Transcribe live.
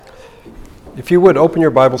If you would, open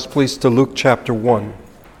your Bibles, please, to Luke chapter 1.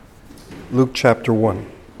 Luke chapter 1.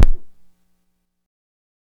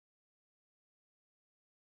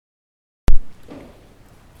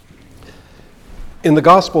 In the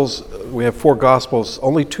Gospels, we have 4 Gospels.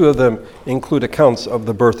 Only 2 of them include accounts of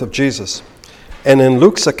the birth of Jesus. And in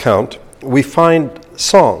Luke's account, we find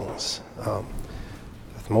songs. For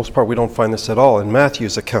the most part, we don't find this at all in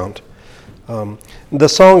Matthew's account. The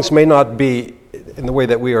songs may not be in the way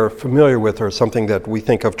that we are familiar with or something that we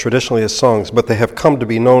think of traditionally as songs, but they have come to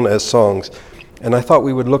be known as songs. And I thought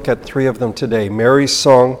we would look at 3 of them today. Mary's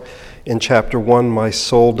song in chapter 1, "My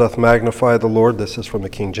soul doth magnify the Lord." This is from the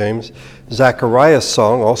King James. Zechariah's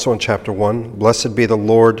song, also in chapter 1, "Blessed be the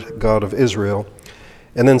Lord God of Israel."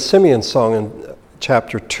 And then Simeon's song in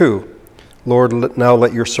chapter 2, "Lord, now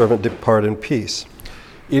let your servant depart in peace."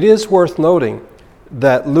 It is worth noting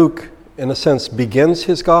that Luke, in a sense, begins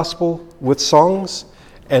his gospel with songs,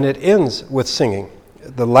 and it ends with singing.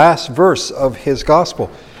 The last verse of his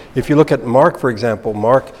gospel. If you look at Mark, for example,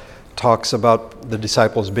 Mark talks about the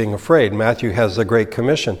disciples being afraid. Matthew has the Great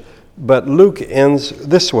Commission. But Luke ends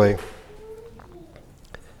this way.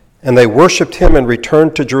 "And they worshipped him and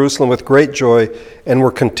returned to Jerusalem with great joy and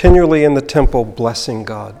were continually in the temple blessing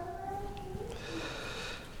God."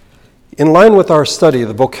 In line with our study of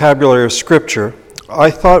the vocabulary of Scripture, I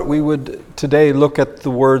thought we would today look at the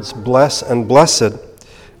words bless and blessed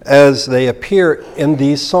as they appear in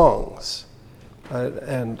these songs.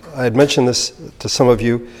 And I had mentioned this to some of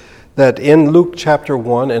you, that in Luke chapter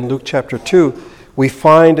 1 and Luke chapter 2, we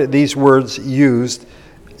find these words used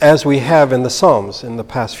as we have in the Psalms in the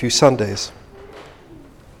past few Sundays.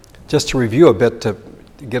 Just to review a bit to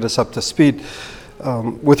get us up to speed,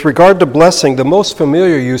 with regard to blessing, the most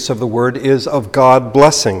familiar use of the word is of God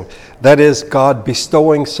blessing. That is, God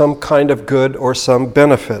bestowing some kind of good or some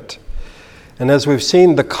benefit. And as we've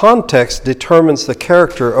seen, the context determines the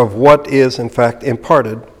character of what is, in fact,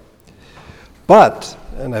 imparted. But,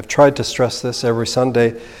 and I've tried to stress this every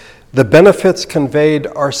Sunday, the benefits conveyed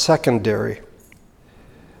are secondary.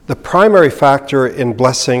 The primary factor in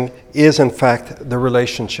blessing is, in fact, the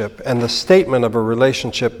relationship and the statement of a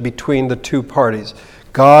relationship between the 2 parties,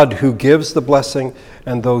 God who gives the blessing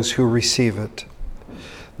and those who receive it.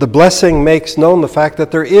 The blessing makes known the fact that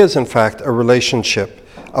there is, in fact, a relationship,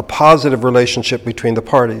 a positive relationship between the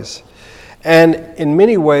parties. And in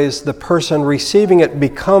many ways, the person receiving it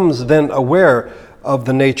becomes then aware of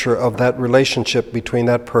the nature of that relationship between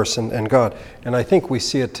that person and God. And I think we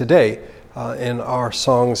see it today in our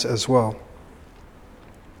songs as well.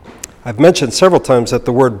 I've mentioned several times that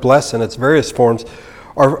the word bless in its various forms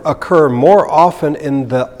occur more often in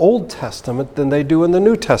the Old Testament than they do in the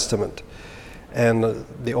New Testament. And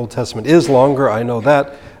the Old Testament is longer, I know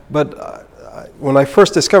that, but when I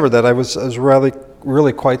first discovered that, I was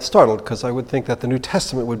really quite startled, because I would think that the New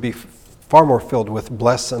Testament would be far more filled with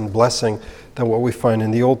bless and blessing than what we find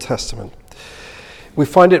in the Old Testament. We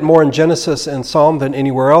find it more in Genesis and Psalm than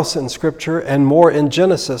anywhere else in Scripture, and more in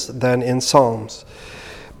Genesis than in Psalms.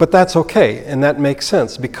 But that's okay, and that makes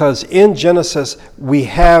sense, because in Genesis we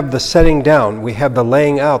have the setting down, we have the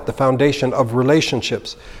laying out, the foundation of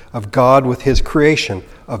relationships, of God with His creation,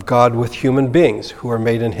 of God with human beings who are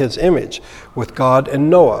made in His image, with God and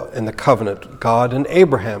Noah in the covenant, God and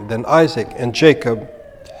Abraham, then Isaac and Jacob.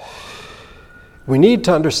 We need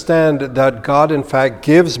to understand that God, in fact,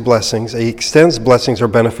 gives blessings, He extends blessings or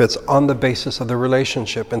benefits on the basis of the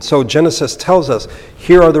relationship. And so Genesis tells us,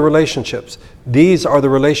 here are the relationships. These are the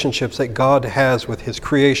relationships that God has with His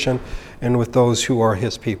creation and with those who are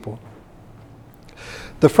His people.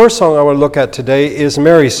 The first song I want to look at today is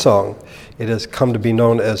Mary's song. It has come to be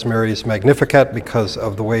known as Mary's Magnificat because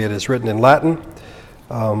of the way it is written in Latin.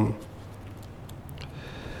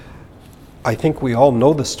 I think we all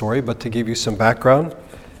know the story, but to give you some background,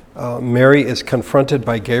 Mary is confronted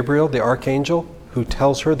by Gabriel, the archangel, who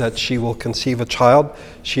tells her that she will conceive a child.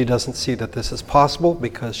 She doesn't see that this is possible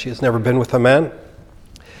because she has never been with a man.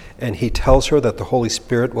 And he tells her that the Holy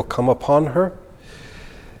Spirit will come upon her.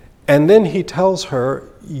 And then he tells her,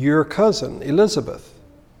 your cousin, Elizabeth,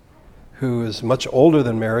 who is much older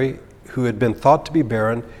than Mary, who had been thought to be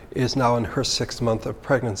barren, is now in her 6th month of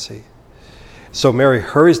pregnancy. So Mary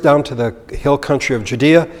hurries down to the hill country of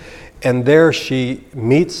Judea, and there she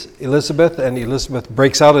meets Elizabeth, and Elizabeth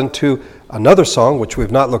breaks out into another song, which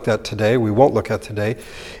we've not looked at today, we won't look at today,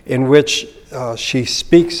 in which she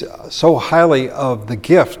speaks so highly of the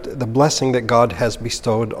gift, the blessing that God has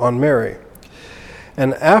bestowed on Mary.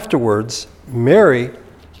 And afterwards, Mary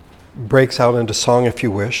breaks out into song, if you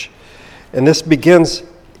wish, and this begins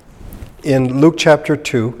in Luke chapter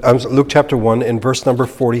 1 in verse number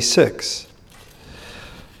 46.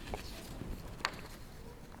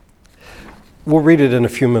 We'll read it in a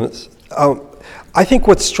few minutes. I think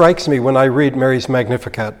what strikes me when I read Mary's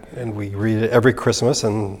Magnificat, and we read it every Christmas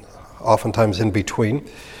and oftentimes in between,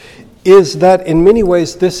 is that in many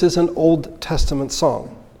ways this is an Old Testament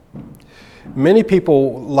song. Many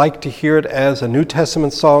people like to hear it as a New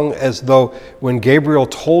Testament song, as though when Gabriel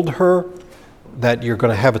told her that you're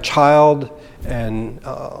going to have a child and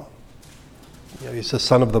he's the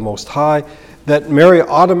Son of the Most High, that Mary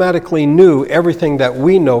automatically knew everything that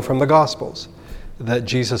we know from the Gospels. That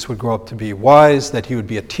Jesus would grow up to be wise, that he would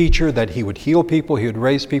be a teacher, that he would heal people, he would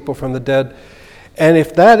raise people from the dead. And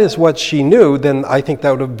if that is what she knew, then I think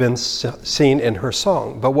that would have been seen in her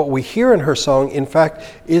song. But what we hear in her song, in fact,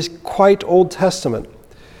 is quite Old Testament.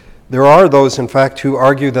 There are those, in fact, who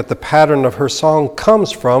argue that the pattern of her song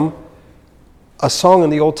comes from a song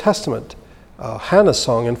in the Old Testament, Hannah's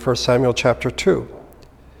song in 1 Samuel chapter 2.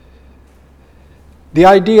 The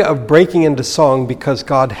idea of breaking into song because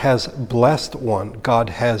God has blessed one, God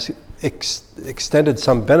has extended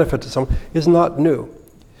some benefit to someone, is not new.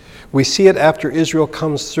 We see it after Israel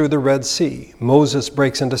comes through the Red Sea. Moses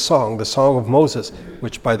breaks into song, the Song of Moses,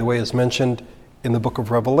 which, by the way, is mentioned in the book of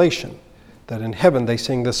Revelation, that in heaven they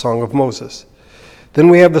sing the Song of Moses. Then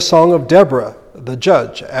we have the Song of Deborah, the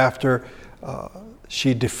judge, after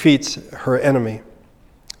she defeats her enemy,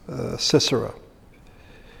 Sisera.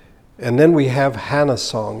 And then we have Hannah's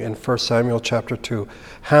song in 1 Samuel chapter 2.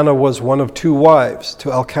 Hannah was one of two wives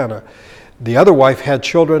to Elkanah. The other wife had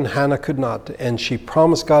children, Hannah could not. And she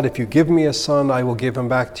promised God, if you give me a son, I will give him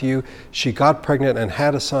back to you. She got pregnant and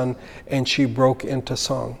had a son, and she broke into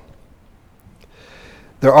song.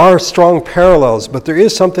 There are strong parallels, but there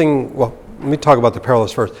is something, well, let me talk about the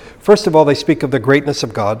parallels first. First of all, they speak of the greatness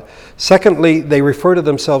of God. Secondly, they refer to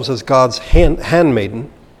themselves as God's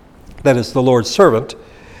handmaiden, that is, the Lord's servant.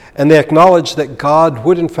 And they acknowledge that God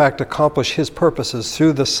would in fact accomplish his purposes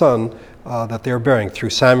through the Son that they are bearing, through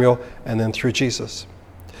Samuel and then through Jesus.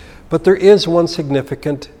 But there is one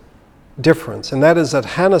significant difference, and that is that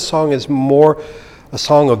Hannah's song is more a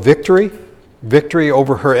song of victory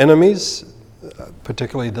over her enemies,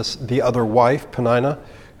 particularly the other wife, Peninnah,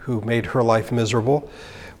 who made her life miserable.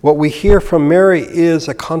 What we hear from Mary is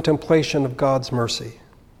a contemplation of God's mercy.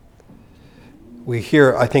 We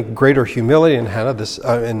hear, I think, greater humility in Hannah,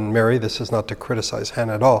 in Mary. This is not to criticize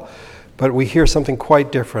Hannah at all, but we hear something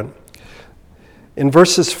quite different. In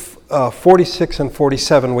verses 46 and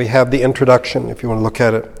 47, we have the introduction, if you want to look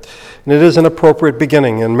at it. And it is an appropriate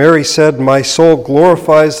beginning. And Mary said, "My soul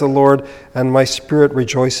glorifies the Lord, and my spirit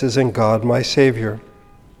rejoices in God, my Savior."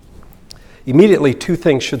 Immediately, two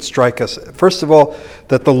things should strike us. First of all,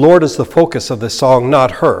 that the Lord is the focus of this song,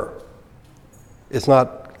 not her. It's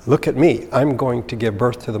not, look at me, I'm going to give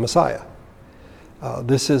birth to the Messiah.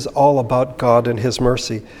 This is all about God and his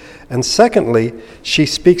mercy. And secondly, she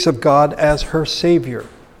speaks of God as her Savior.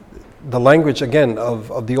 The language, again,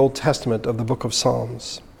 of the Old Testament, of the book of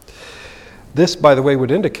Psalms. This, by the way,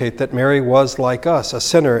 would indicate that Mary was like us, a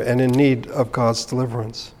sinner and in need of God's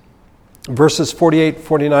deliverance. Verses 48,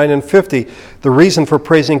 49, and 50, the reason for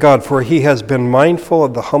praising God, for he has been mindful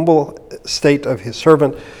of the humble state of his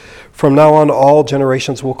servant. From now on, all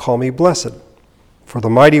generations will call me blessed. For the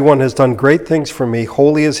Mighty One has done great things for me.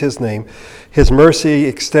 Holy is his name. His mercy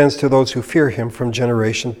extends to those who fear him from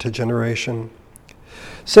generation to generation.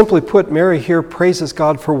 Simply put, Mary here praises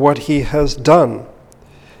God for what he has done.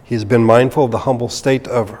 He has been mindful of the humble state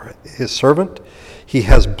of his servant. He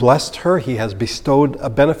has blessed her. He has bestowed a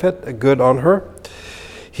benefit, a good on her.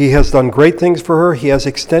 He has done great things for her. He has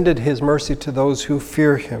extended his mercy to those who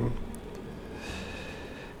fear him.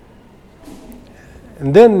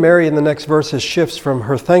 And then Mary in the next verses shifts from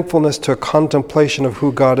her thankfulness to a contemplation of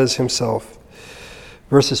who God is himself.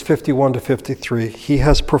 Verses 51 to 53, he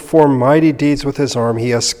has performed mighty deeds with his arm. He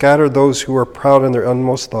has scattered those who are proud in their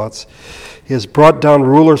inmost thoughts. He has brought down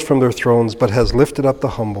rulers from their thrones, but has lifted up the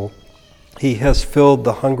humble. He has filled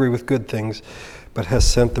the hungry with good things, but has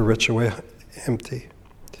sent the rich away empty.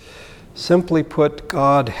 Simply put,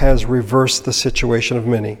 God has reversed the situation of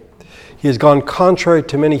many. He has gone contrary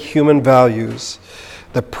to many human values.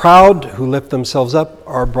 The proud who lift themselves up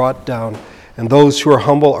are brought down, and those who are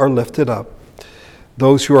humble are lifted up.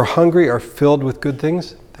 Those who are hungry are filled with good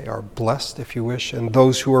things. They are blessed, if you wish, and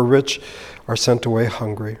those who are rich are sent away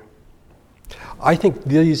hungry. I think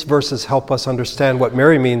these verses help us understand what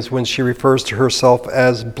Mary means when she refers to herself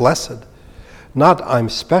as blessed. Not I'm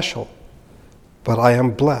special, but I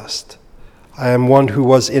am blessed. I am one who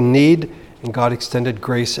was in need, and God extended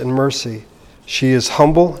grace and mercy. She is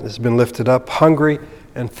humble, has been lifted up, hungry,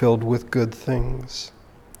 and filled with good things.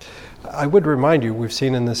 I would remind you, we've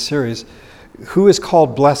seen in this series, who is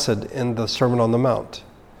called blessed in the Sermon on the Mount?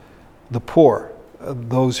 the poor,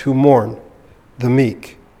 those who mourn, the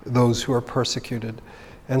meek, those who are persecuted.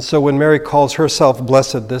 And so when Mary calls herself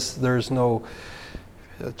blessed, there's no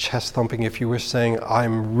chest thumping, if you wish, saying,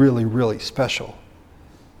 I'm really, really special.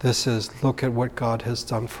 This is, look at what God has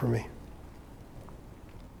done for me.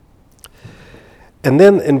 And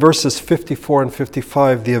then in verses 54 and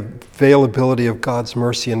 55, the availability of God's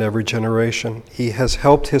mercy in every generation. He has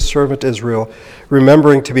helped his servant Israel,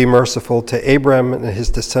 remembering to be merciful to Abraham and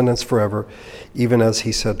his descendants forever, even as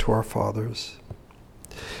he said to our fathers.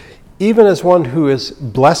 Even as one who is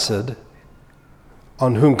blessed,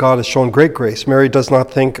 on whom God has shown great grace, Mary does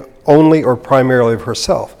not think only or primarily of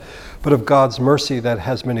herself, but of God's mercy that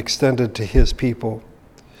has been extended to his people.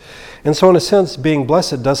 And so in a sense, being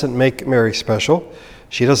blessed doesn't make Mary special.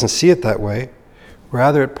 She doesn't see it that way.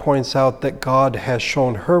 Rather, it points out that God has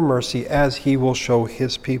shown her mercy as he will show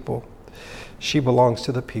his people. She belongs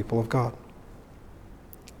to the people of God.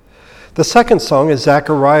 The second song is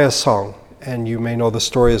Zechariah's song, and you may know the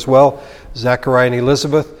story as well. Zechariah and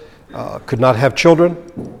Elizabeth could not have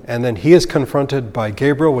children, and then he is confronted by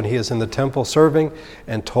Gabriel when he is in the temple serving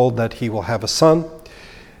and told that he will have a son.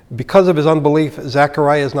 Because of his unbelief,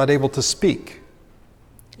 Zechariah is not able to speak.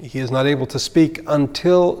 He is not able to speak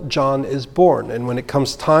until John is born. And when it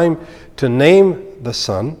comes time to name the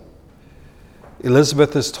son,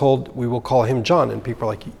 Elizabeth is told, we will call him John. And people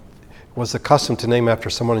are like, it was the custom to name after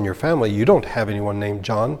someone in your family. You don't have anyone named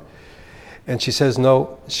John. And she says,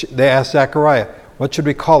 no. They ask Zechariah, what should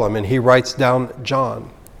we call him? And he writes down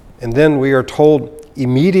John. And then we are told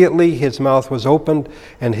immediately his mouth was opened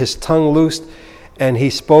and his tongue loosed, and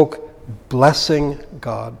he spoke, blessing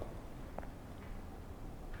God.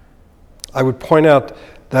 I would point out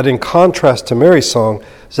that in contrast to Mary's song,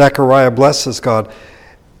 Zechariah blesses God.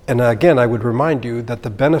 And again, I would remind you that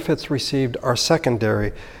the benefits received are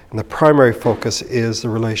secondary, and the primary focus is the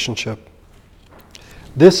relationship.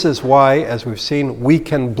 This is why, as we've seen, we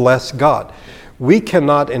can bless God. We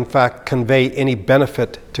cannot, in fact, convey any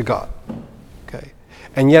benefit to God.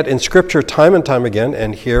 And yet in Scripture, time and time again,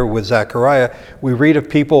 and here with Zechariah, we read of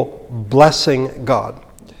people blessing God.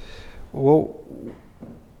 Well,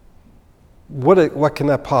 what can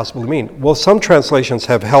that possibly mean? Well, some translations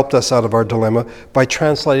have helped us out of our dilemma by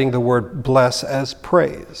translating the word bless as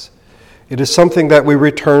praise. It is something that we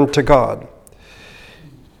return to God.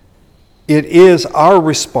 It is our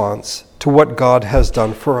response to what God has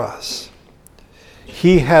done for us.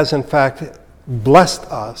 He has, in fact, blessed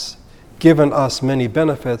us, given us many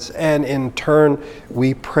benefits, and in turn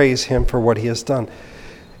we praise him for what he has done.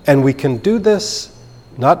 And we can do this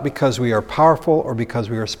not because we are powerful or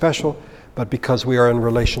because we are special, but because we are in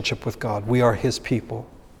relationship with God. We are his people.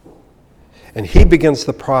 And he begins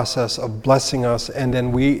the process of blessing us, and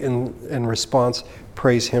then we in response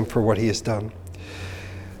praise him for what he has done.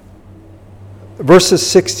 Verses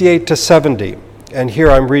 68 to 70, and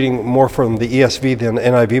here I'm reading more from the ESV than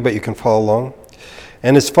NIV, but you can follow along.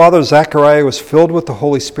 And his father Zechariah was filled with the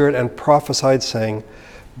Holy Spirit and prophesied, saying,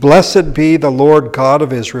 Blessed be the Lord God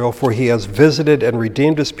of Israel, for he has visited and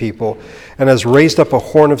redeemed his people, and has raised up a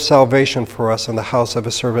horn of salvation for us in the house of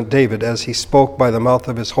his servant David, as he spoke by the mouth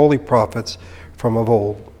of his holy prophets from of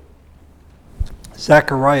old.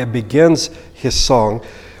 Zechariah begins his song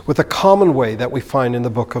with a common way that we find in the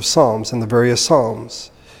book of Psalms, in the various Psalms.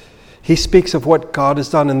 He speaks of what God has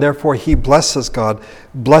done, and therefore he blesses God.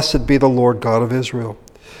 Blessed be the Lord God of Israel.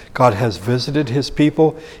 God has visited his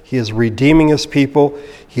people. He is redeeming his people.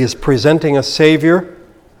 He is presenting a Savior,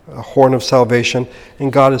 a horn of salvation,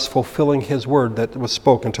 and God is fulfilling his word that was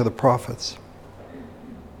spoken to the prophets.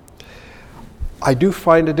 I do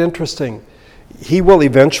find it interesting. He will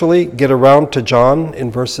eventually get around to John in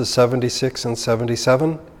verses 76 and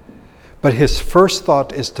 77, but his first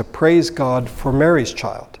thought is to praise God for Mary's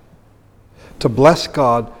child, to bless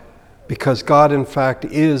God because God, in fact,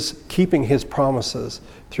 is keeping his promises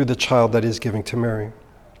through the child that he's giving to Mary.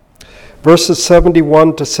 Verses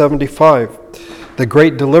 71 to 75, the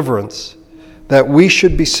great deliverance, that we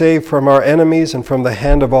should be saved from our enemies and from the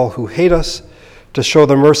hand of all who hate us, to show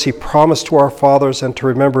the mercy promised to our fathers and to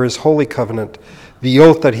remember his holy covenant, the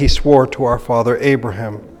oath that he swore to our father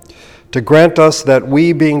Abraham, to grant us that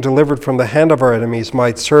we, being delivered from the hand of our enemies,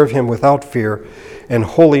 might serve him without fear and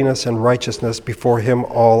holiness and righteousness before him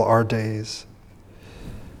all our days.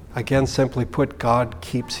 Again, simply put, God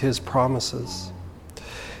keeps his promises.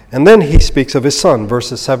 And then he speaks of his son,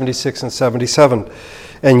 verses 76 and 77.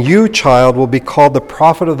 And you, child, will be called the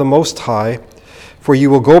prophet of the Most High, for you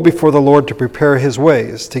will go before the Lord to prepare his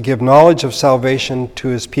ways, to give knowledge of salvation to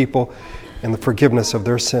his people and the forgiveness of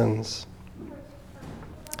their sins.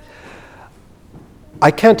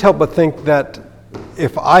 I can't help but think that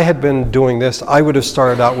if I had been doing this, I would have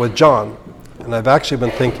started out with John. And I've actually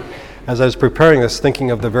been thinking, as I was preparing this,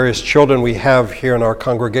 thinking of the various children we have here in our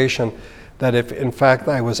congregation, that if in fact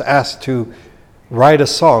I was asked to write a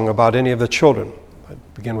song about any of the children,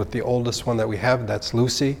 I'd begin with the oldest one that we have, that's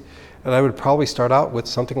Lucy, and I would probably start out with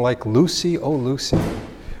something like Lucy, oh Lucy.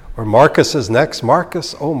 Or Marcus is next,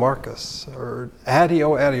 Marcus, oh Marcus. Or Addie,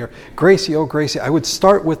 oh Addie. Or Gracie, oh Gracie. I would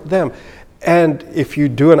start with them. And if you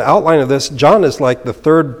do an outline of this, John is like the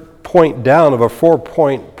third point down of a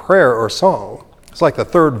 4-point prayer or song. It's like the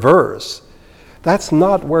third verse. That's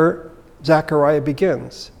not where Zechariah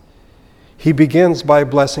begins. He begins by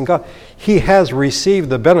blessing God. He has received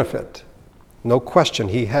the benefit. No question,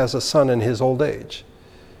 he has a son in his old age.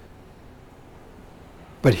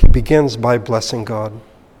 But he begins by blessing God.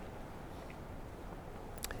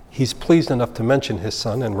 He's pleased enough to mention his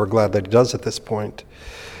son, and we're glad that he does at this point.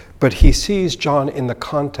 But he sees John in the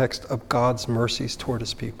context of God's mercies toward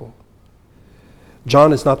his people.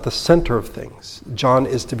 John is not the center of things. John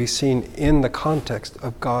is to be seen in the context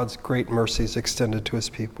of God's great mercies extended to his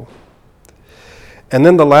people. And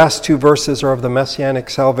then the last two verses are of the messianic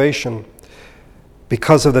salvation.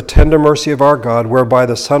 Because of the tender mercy of our God, whereby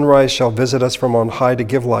the sunrise shall visit us from on high to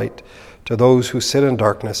give light to those who sit in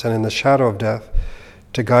darkness and in the shadow of death,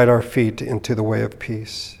 to guide our feet into the way of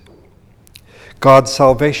peace. God's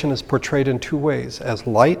salvation is portrayed in two ways, as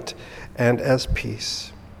light and as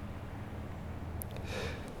peace.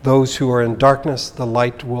 Those who are in darkness, the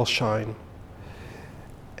light will shine.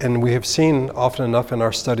 And we have seen often enough in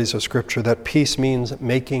our studies of Scripture that peace means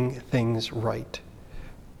making things right,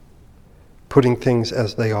 putting things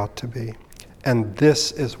as they ought to be. And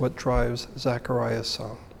this is what drives Zechariah's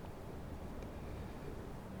song.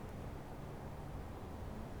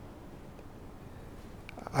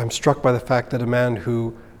 I'm struck by the fact that a man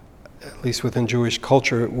who, at least within Jewish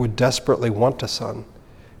culture, would desperately want a son,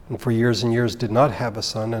 and for years and years did not have a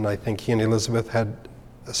son, and I think he and Elizabeth had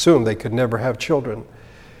assumed they could never have children.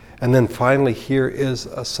 And then finally here is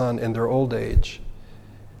a son in their old age.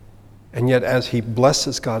 And yet as he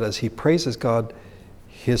blesses God, as he praises God,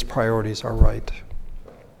 his priorities are right.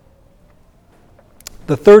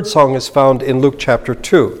 The third song is found in Luke chapter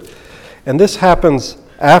 2. And this happens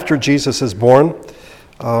after Jesus is born.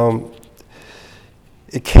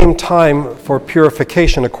 It came time for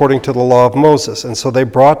purification according to the law of Moses. And so they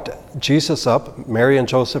brought Jesus up. Mary and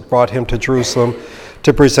Joseph brought him to Jerusalem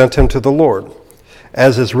to present him to the Lord.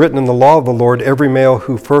 As is written in the law of the Lord, every male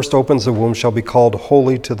who first opens the womb shall be called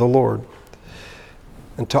holy to the Lord.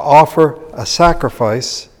 And to offer a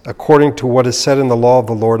sacrifice, according to what is said in the law of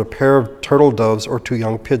the Lord, a pair of turtle doves or 2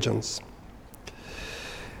 young pigeons.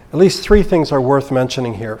 At least 3 things are worth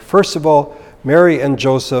mentioning here. First of all, Mary and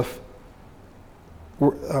Joseph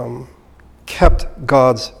kept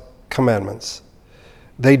God's commandments.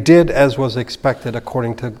 They did as was expected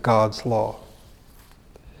according to God's law.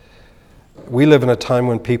 We live in a time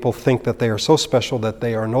when people think that they are so special that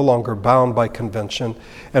they are no longer bound by convention.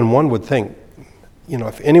 And one would think,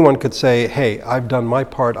 if anyone could say, hey, I've done my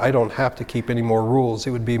part, I don't have to keep any more rules,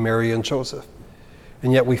 it would be Mary and Joseph.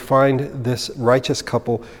 And yet we find this righteous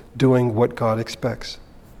couple doing what God expects.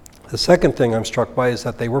 The second thing I'm struck by is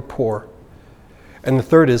that they were poor. And the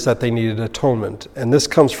third is that they needed atonement. And this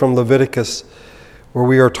comes from Leviticus, where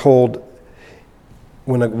we are told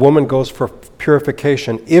when a woman goes for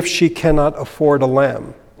purification, if she cannot afford a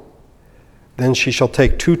lamb, then she shall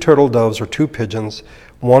take 2 turtle doves or 2 pigeons,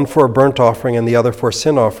 one for a burnt offering and the other for a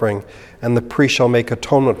sin offering, and the priest shall make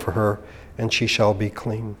atonement for her, and she shall be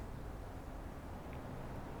clean.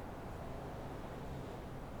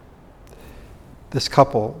 This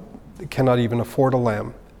couple cannot even afford a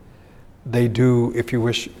lamb. They do, if you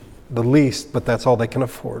wish, the least, but that's all they can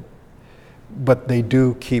afford. But they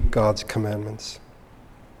do keep God's commandments.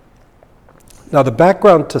 Now the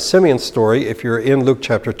background to Simeon's story, if you're in Luke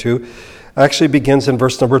chapter 2, actually begins in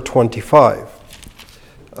verse number 25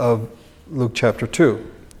 of Luke chapter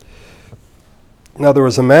 2. Now there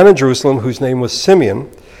was a man in Jerusalem whose name was Simeon,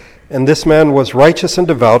 and this man was righteous and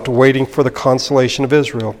devout, waiting for the consolation of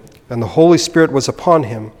Israel. And the Holy Spirit was upon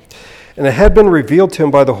him. And it had been revealed to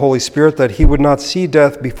him by the Holy Spirit that he would not see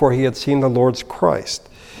death before he had seen the Lord's Christ.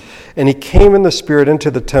 And he came in the Spirit into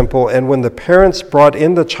the temple, and when the parents brought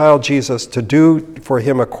in the child Jesus to do for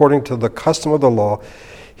him according to the custom of the law,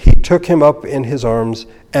 he took him up in his arms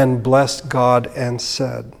and blessed God and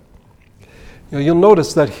said. You'll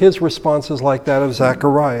notice that his response is like that of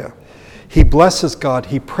Zechariah. He blesses God,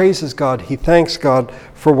 he praises God, he thanks God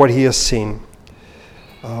for what he has seen.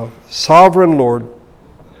 Sovereign Lord,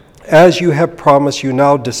 as you have promised, you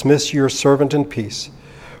now dismiss your servant in peace.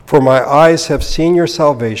 For my eyes have seen your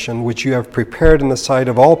salvation, which you have prepared in the sight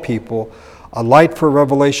of all people, a light for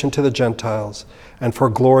revelation to the Gentiles, and for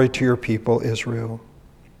glory to your people Israel.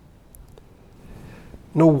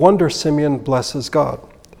 No wonder Simeon blesses God.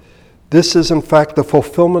 This is in fact the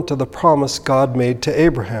fulfillment of the promise God made to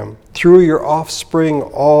Abraham. Through your offspring,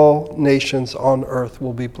 all nations on earth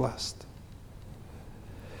will be blessed.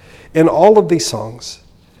 In all of these songs,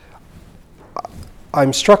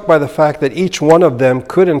 I'm struck by the fact that each one of them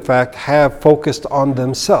could in fact have focused on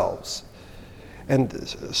themselves. And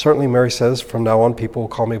certainly Mary says, from now on people will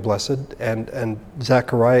call me blessed, and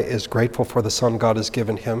Zechariah is grateful for the son God has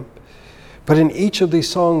given him. But in each of these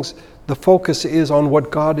songs, the focus is on what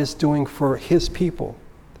God is doing for his people.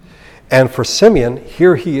 And for Simeon,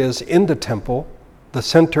 here he is in the temple, the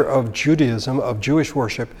center of Judaism, of Jewish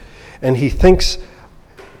worship, and he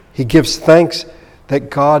gives thanks that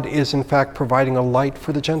God is in fact providing a light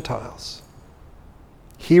for the Gentiles.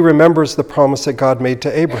 He remembers the promise that God made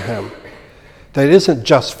to Abraham, that it isn't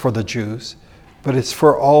just for the Jews, but it's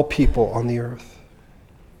for all people on the earth.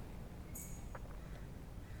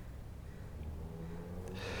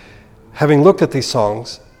 Having looked at these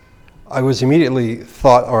songs, I immediately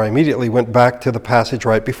went back to the passage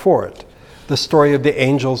right before it, the story of the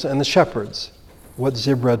angels and the shepherds, what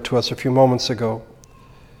Zib read to us a few moments ago.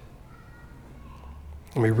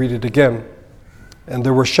 Let me read it again. And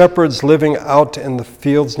there were shepherds living out in the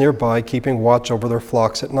fields nearby, keeping watch over their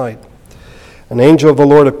flocks at night. An angel of the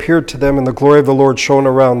Lord appeared to them, and the glory of the Lord shone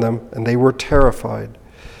around them, and they were terrified.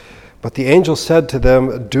 But the angel said to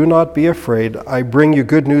them, "Do not be afraid. I bring you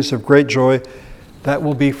good news of great joy that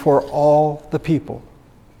will be for all the people."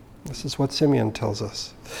 This is what Simeon tells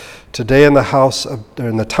us. "Today in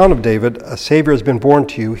the town of David, a Savior has been born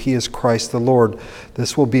to you. He is Christ the Lord.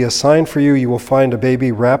 This will be a sign for you. You will find a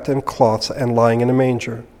baby wrapped in cloths and lying in a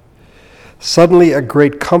manger." Suddenly a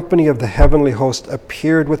great company of the heavenly host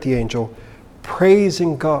appeared with the angel,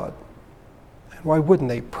 praising God. And why wouldn't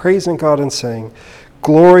they? Praising God and saying,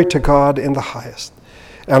 "Glory to God in the highest,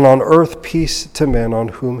 and on earth peace to men on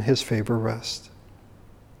whom his favor rests."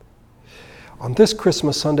 On this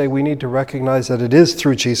Christmas Sunday, we need to recognize that it is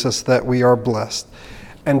through Jesus that we are blessed.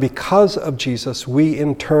 And because of Jesus, we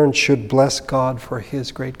in turn should bless God for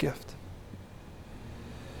his great gift.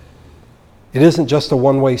 It isn't just a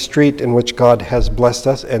one-way street in which God has blessed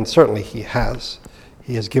us, and certainly he has.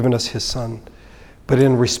 He has given us his Son. But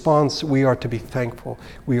in response, we are to be thankful.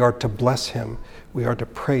 We are to bless him. We are to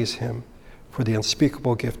praise him for the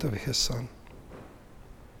unspeakable gift of his Son.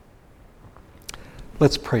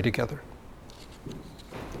 Let's pray together.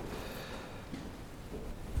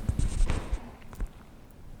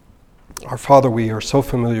 Our Father, we are so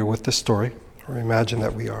familiar with this story, or imagine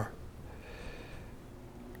that we are,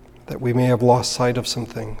 that we may have lost sight of some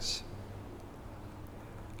things,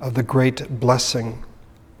 of the great blessing,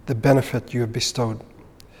 the benefit you have bestowed,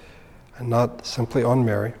 and not simply on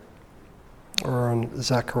Mary or on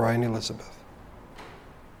Zechariah and Elizabeth,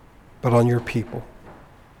 but on your people.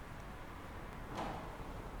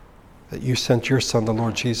 That you sent your Son, the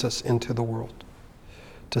Lord Jesus, into the world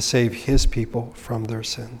to save his people from their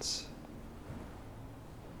sins.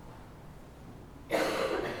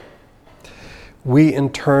 We in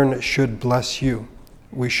turn should bless you.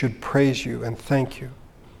 We should praise you and thank you.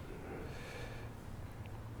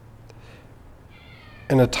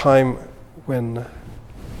 In a time when,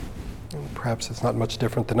 perhaps it's not much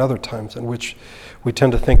different than other times, in which we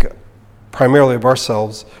tend to think primarily of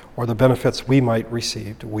ourselves or the benefits we might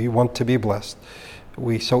receive. We want to be blessed.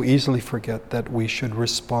 We so easily forget that we should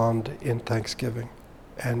respond in thanksgiving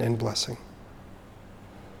and in blessing.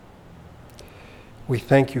 We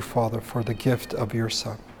thank you, Father, for the gift of your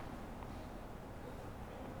Son.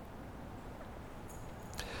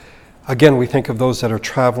 Again, we think of those that are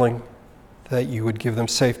traveling, that you would give them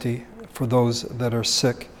safety. For those that are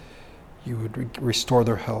sick, you would restore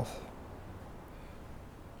their health.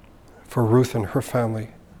 For Ruth and her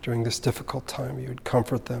family during this difficult time, you would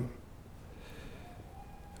comfort them.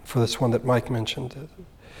 For this one that Mike mentioned,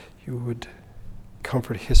 you would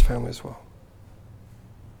comfort his family as well.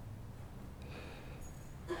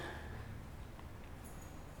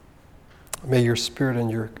 May your Spirit and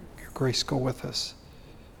your grace go with us.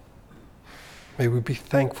 May we be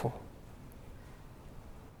thankful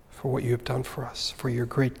for what you have done for us, for your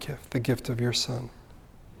great gift, the gift of your Son.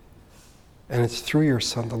 And it's through your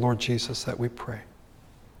Son, the Lord Jesus, that we pray.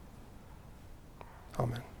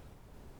 Amen.